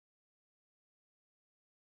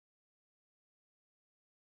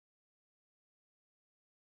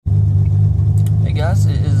guys,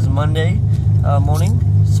 it is Monday morning.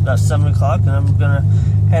 It's about 7 o'clock, and I'm gonna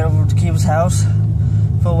head over to Kiva's house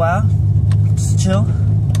for a while, just to chill,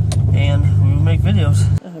 and we'll make videos.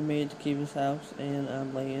 I made it to Kiva's house, and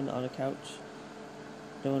I'm laying on a couch,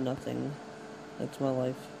 doing nothing. That's my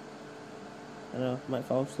life. I don't know, might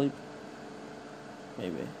fall asleep.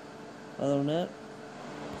 Maybe. Other than that,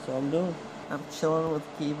 that's all I'm doing. I'm chilling with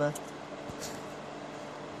Kiva.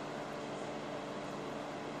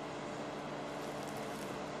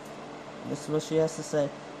 This is what she has to say.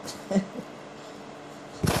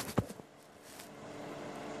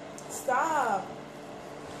 Stop.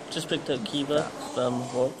 Just picked up Kiva from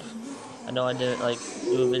work. I know I didn't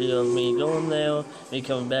do a video of me going there, me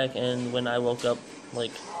coming back, and when I woke up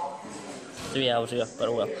 3 hours ago, but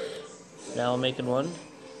oh well. Now I'm making one.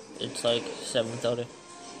 It's 7:30.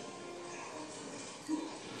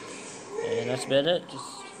 And that's about it. Just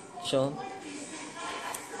chilling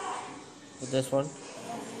with this one.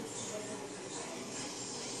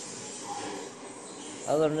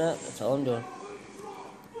 Other than that, that's all I'm doing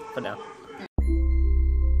for now.